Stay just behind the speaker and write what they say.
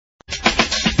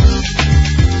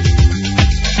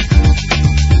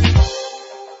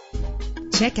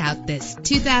Check out this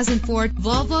 2004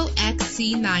 Volvo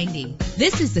XC90.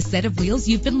 This is the set of wheels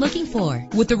you've been looking for,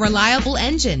 with a reliable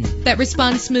engine that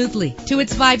responds smoothly to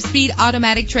its 5-speed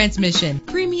automatic transmission.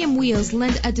 Premium wheels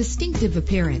lend a distinctive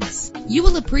appearance. You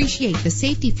will appreciate the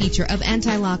safety feature of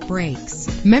anti-lock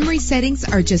brakes. Memory settings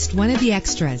are just one of the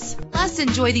extras. Plus,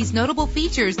 enjoy these notable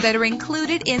features that are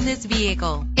included in this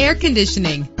vehicle: air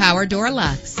conditioning, power door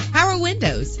locks, power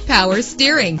windows, power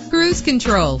steering, cruise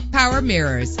control, power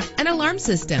mirrors, an alarm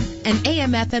system, an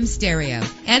AM/FM stereo.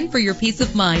 And for your peace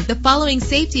of mind, the following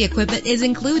safety equipment is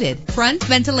included: front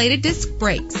ventilated disc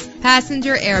brakes,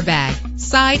 passenger airbag,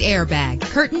 side airbag,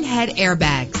 curtain head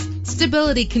airbags,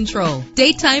 stability control,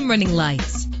 daytime running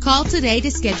lights. Call today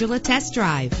to schedule a test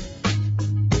drive.